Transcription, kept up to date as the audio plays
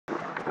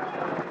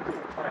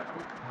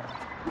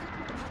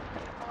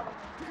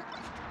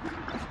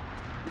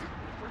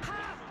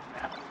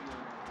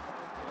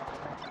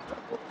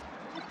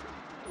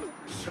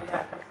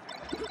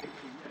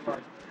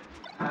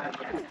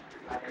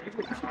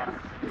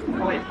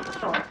Oh wait,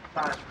 still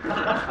fine.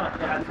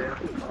 Yeah, dude.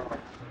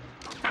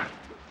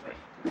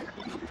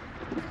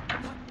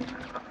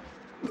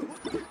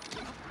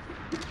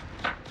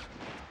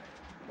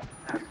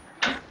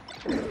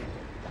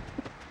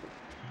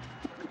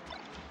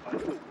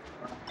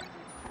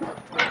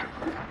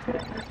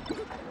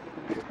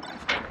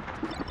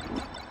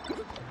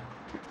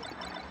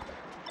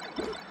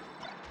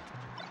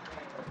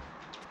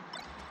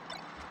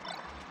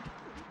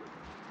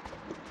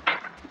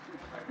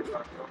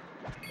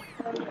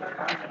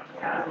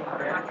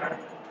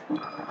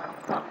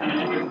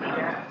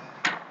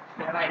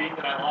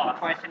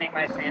 Questioning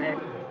my sanity.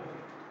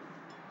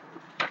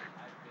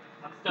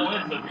 I'm still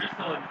in, so you're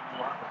still in.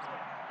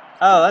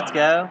 Oh, let's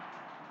go.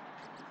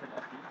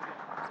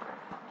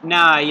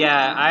 Nah,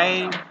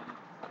 yeah,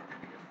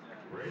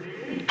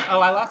 Oh,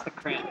 I lost the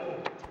crimp.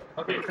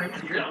 Okay,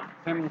 Crimson Stone.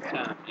 Crimson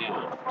Stone,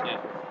 yeah.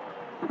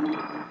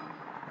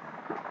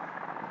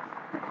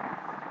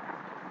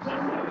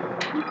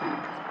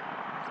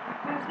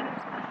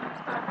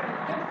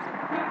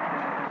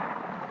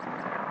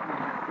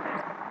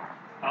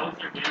 How was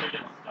your game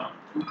against Stone?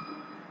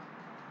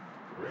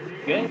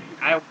 Good.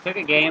 I took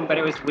a game, but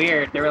it was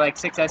weird. There were like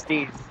 6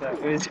 SDs, so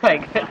it was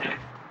like,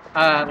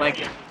 like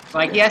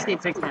he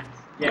SD'd 6 times.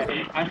 Yeah.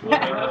 You have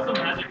some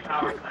magic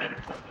power tonight or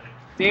something.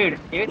 Dude,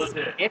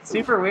 it's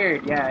super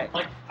weird. Yeah.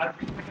 Like I've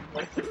been playing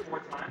like 4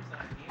 times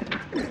and I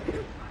need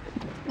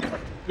it.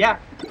 Yeah.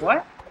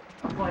 What?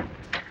 I'm like,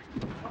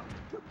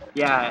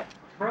 Yeah.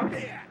 bro.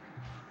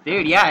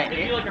 Dude, yeah.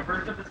 Maybe like a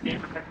version of this game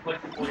for technically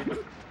complete,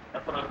 but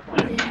that's what I was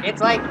playing.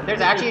 It's like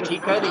there's actually a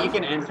cheat code that you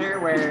can enter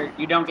where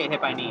you don't get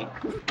hit by knee.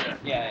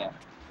 Yeah.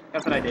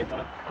 That's what I did.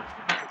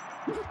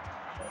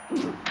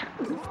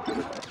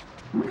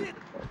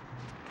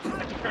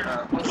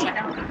 What's the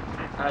second?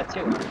 2.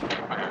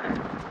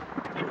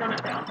 You turn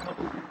it down.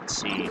 Let's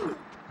see.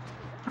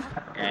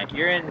 And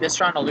you're in this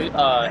round of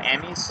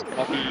AmAs.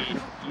 It'll be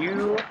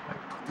you,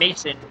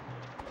 Mason,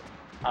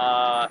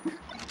 and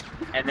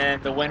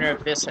then the winner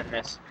of this and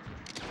this.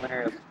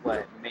 Winner of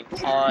what?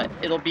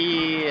 It'll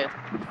be.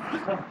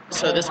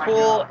 So this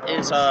pool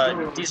is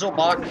Diesel,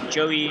 Bach,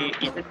 Joey,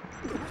 Ethan.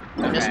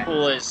 And this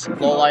pool is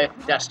Lowlife,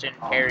 Destin,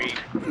 Perry,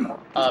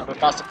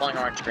 Mufasa playing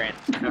Orange Grand.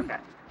 Okay.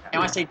 And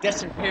when I say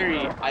Destin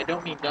Perry, I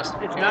don't mean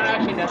Dustin It's Perry. not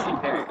actually Dustin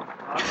Perry.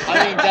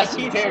 I mean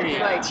Destin Perry.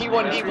 Like,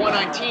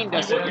 T1D119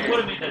 Destin You Perry. would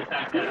have made that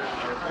attack.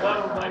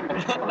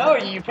 No,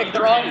 you picked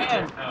the wrong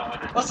hand. No, I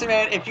didn't. Listen,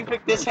 man, if you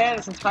picked this hand,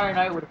 this entire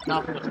night would have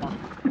not been as fun.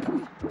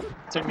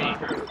 To me.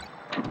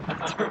 That's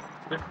not true.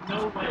 There's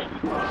no way you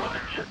can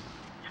understand.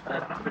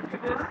 I'm gonna do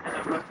this, and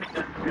I'm gonna pick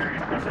Destin Perry.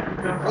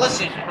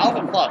 Listen,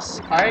 Alpha Plus,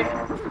 alright?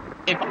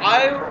 If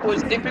I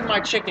was dipping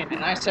my chicken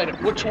and I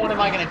said, which one am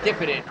I going to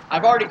dip it in?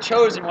 I've already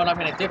chosen what I'm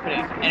going to dip it in.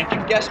 And if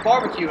you guessed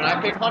barbecue and I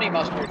picked honey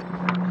mustard,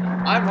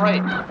 I'm right.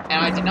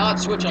 And I did not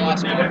switch it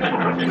last minute.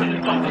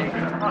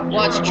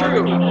 Well, that's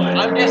true.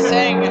 I'm just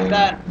saying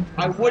that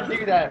I would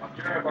do that.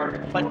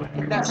 But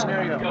in that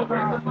scenario.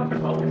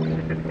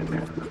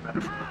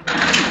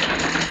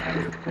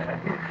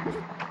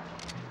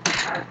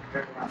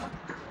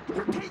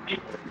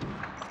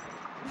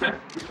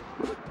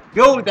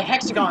 Yo, the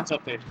hexagon's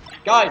up there.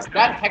 Guys,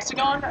 that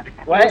hexagon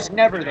was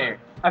never there.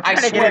 I'm trying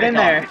to swear get it in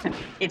God. there.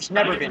 It's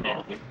never been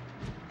there. It's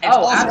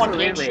Oh, also on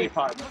Game absolutely. Street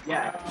Pod.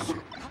 Yeah.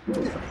 You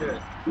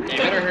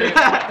better hurry.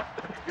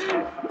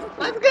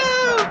 Let's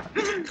go!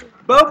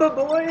 Boba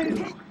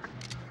boys!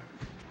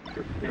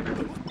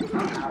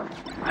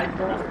 I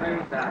don't agree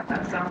with that.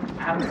 That sounds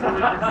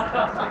absolutely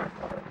disgusting.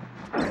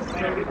 It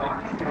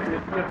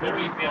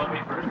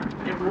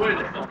would.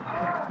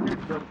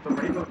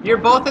 You're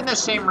both in the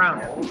same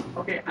round.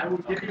 Okay, I will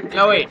give you.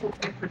 No, wait.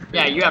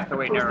 Yeah, you have to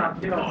wait. Never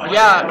mind.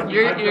 Yeah,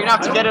 you're gonna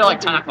have to get it at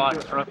like 10 o'clock,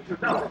 bro.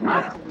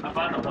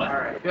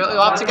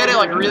 You'll have to get it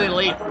like really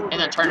late in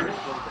the tournament.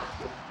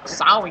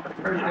 Sorry.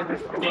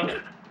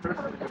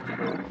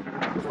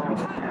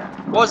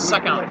 What was the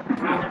second one?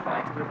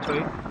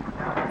 Sweet.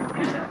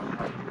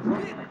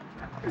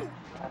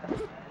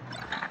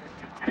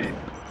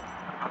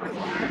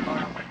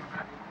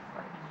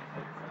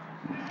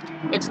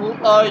 It's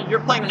you're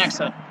playing the next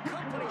set.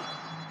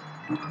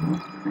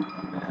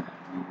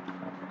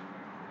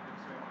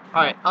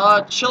 All right.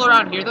 Chill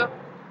around here though.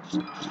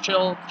 Just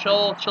chill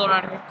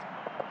around here.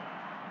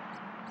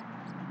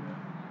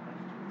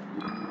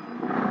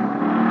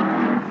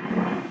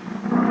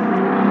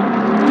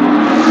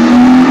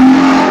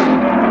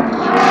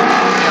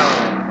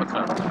 Yo, what's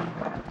up?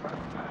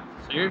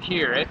 So you're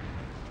here, right?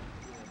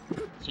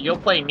 So you'll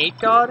play Nate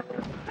God,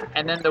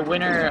 and then the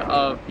winner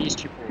of these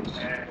two pools.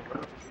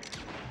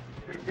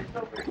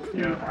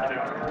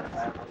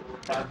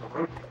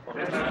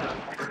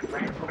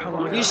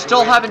 You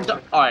still haven't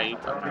done. Alright.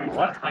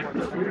 What?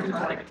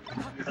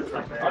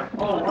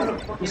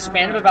 You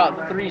spanned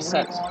about 3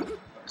 sets.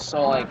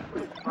 So, like,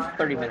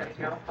 30 minutes.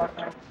 Wow.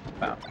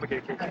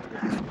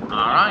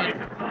 Alright.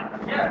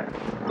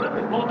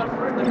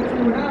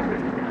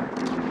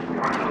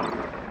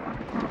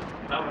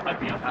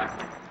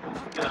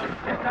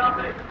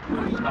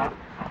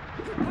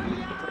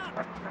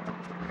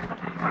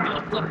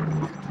 Yeah,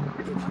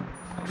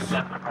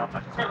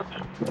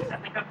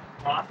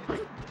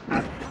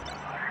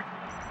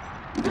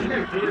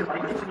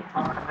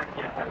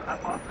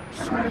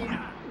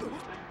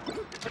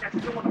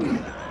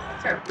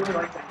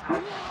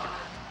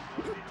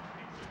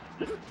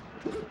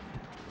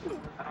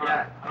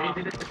 he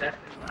did it to death.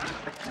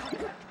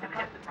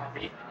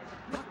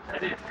 I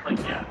did, like,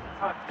 yeah.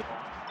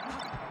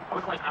 I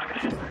was like, not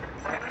gonna answer.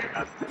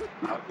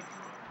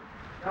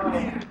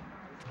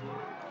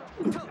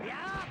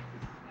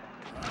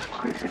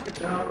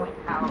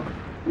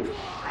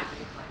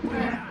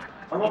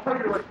 I love how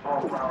you're like,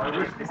 oh wow, I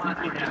wish this was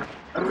now.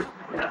 I wish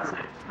this was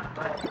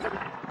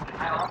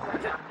I also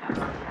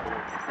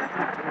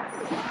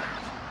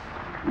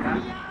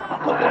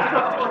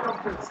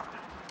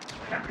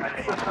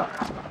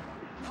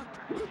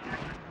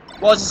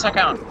What was the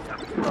second?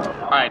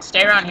 Alright,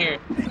 stay around here.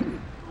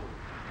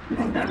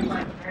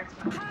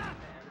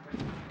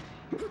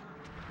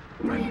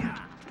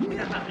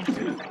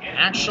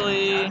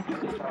 Actually...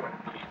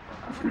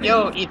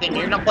 Yo, Ethan,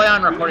 you're gonna play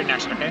on recording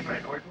next, okay?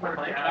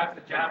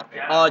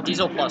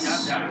 Diesel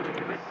Plus.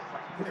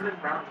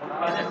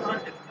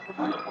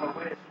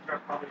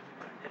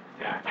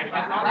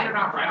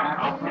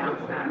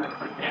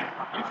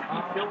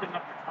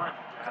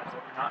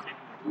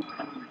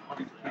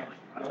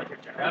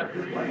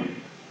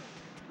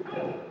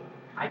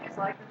 I just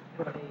like it,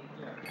 but I mean,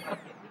 like,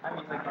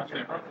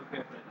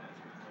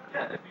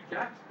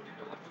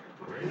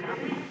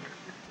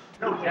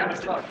 no, jab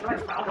sucks.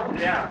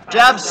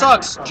 Jab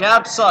sucks.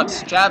 Jab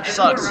sucks. Jab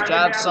sucks.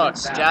 Jab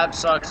sucks. Jab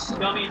sucks.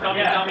 Dummy.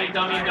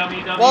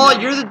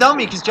 Well, you're the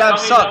dummy because jab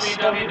sucks.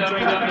 Dummy.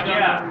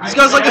 This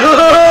guy's like,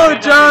 oh,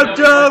 jab,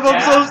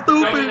 I'm so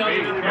stupid. Oh,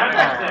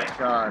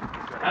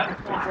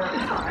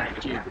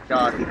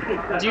 God.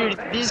 Dude,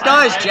 these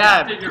guys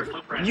jab.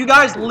 You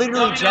guys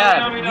literally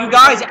jab. You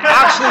guys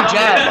actually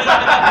jab.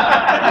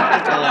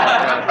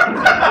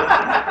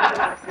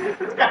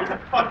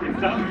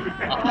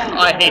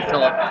 I hate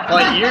Philip.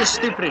 Like, you're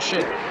stupid as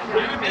shit.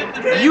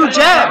 You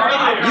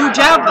jab. You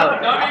jab though.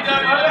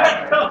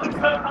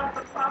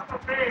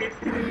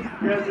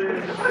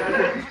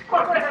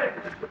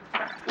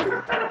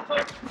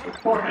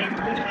 Oh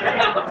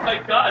my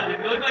god, dude,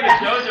 you look like a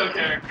JoJo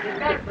character.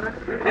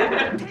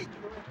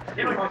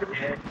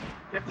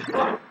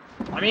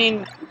 I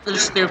mean, they're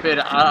stupid.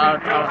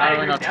 I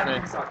don't know what to say.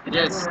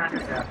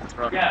 It's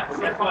rough. Yeah,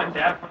 that's why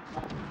jab.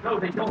 No,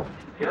 they don't.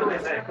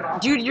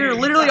 Dude, you're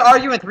literally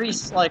arguing with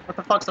Reese. Like, what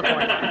the fuck's the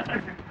point?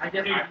 I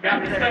guess Dude, you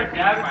start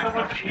jabbing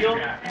someone's shield,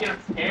 you get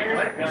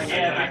scared.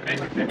 Yeah, I'm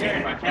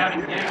scared.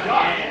 Jabbing,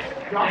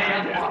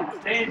 yeah.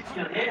 Stay in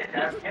shield, hit.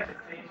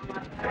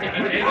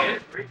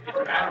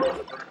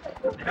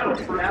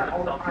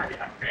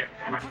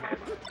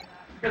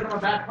 Because I'm a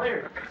bad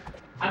player.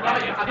 I'm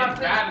not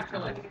bad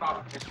until it's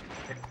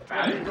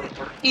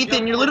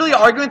Ethan, you're literally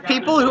arguing with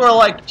people who are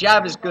like,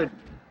 jab is good.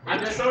 I'm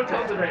just so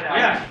tilted right now.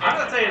 Yeah, I'm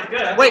not saying it's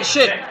good. Wait,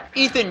 shit.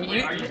 Ethan,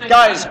 you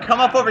guys,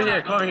 come up over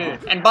here. Come over here.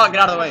 And Bot, get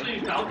out of the way.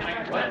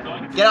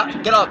 Get up.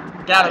 Get out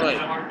of the way.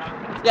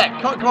 Yeah,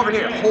 come over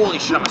here. Holy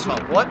shit, I'm gonna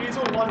smoke. What?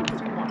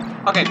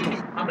 Okay,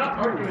 cool. I'm not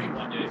arguing.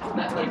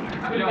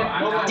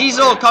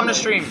 Diesel, come to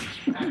stream.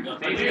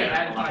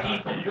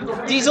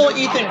 Diesel,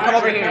 Ethan, come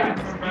over here.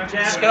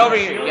 Just get over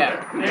here,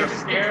 yeah. They're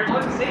scared.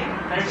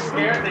 They're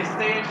scared. They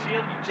stay in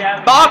shield. You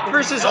jab. Bach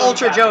versus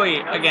Ultra Joey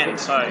again.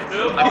 Sorry,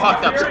 I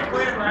fucked up.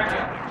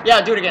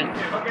 Yeah, do it again.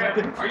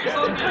 Are you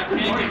telling me I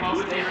can't get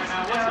most right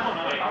now? What's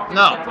going on?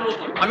 No.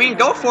 I mean,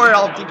 go for it.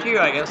 I'll DQ,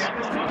 I guess.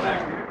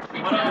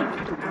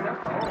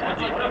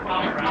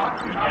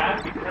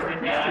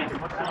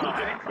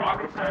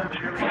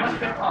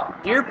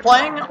 You're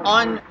playing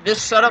on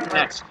this setup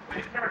next.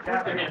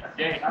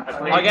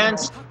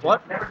 Against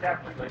what?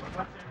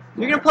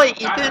 You're gonna play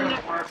Ethan.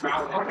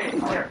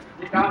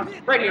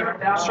 Right here.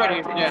 Just right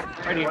here. Yeah,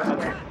 right here.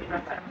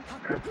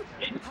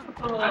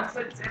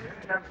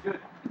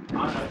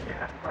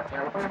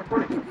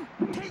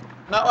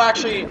 No,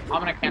 actually, I'm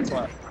gonna cancel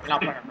it. I'm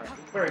not playing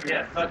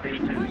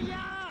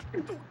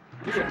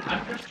Dude,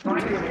 I'm just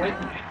trying to get away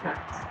from it.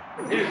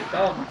 Dude,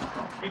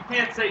 you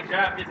can't say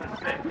jab isn't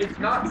sick. It's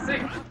not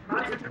sick. It's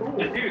not even cool.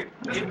 Dude,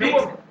 it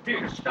makes,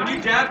 dude, when you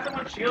jab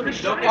someone's shield, you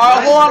don't.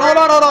 Alright,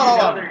 hold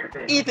on.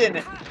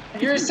 Ethan,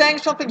 you're saying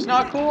something's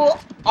not cool.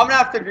 I'm gonna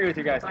have to agree with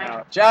you guys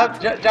now. Jab's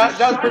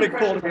pretty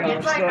cool to be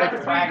honest.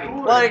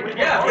 Like,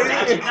 Yeah, if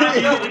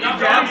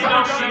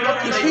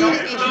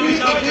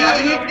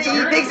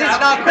he thinks it's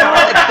not cool,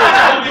 it's cool.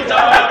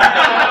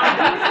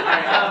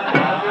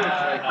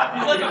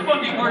 he's like a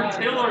fucking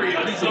artillery.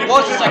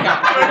 What's the second?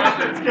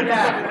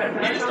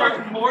 He just starts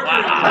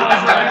mortaring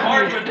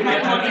hard with the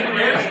fucking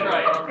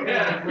airstrike.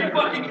 He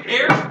fucking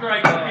airstrikes.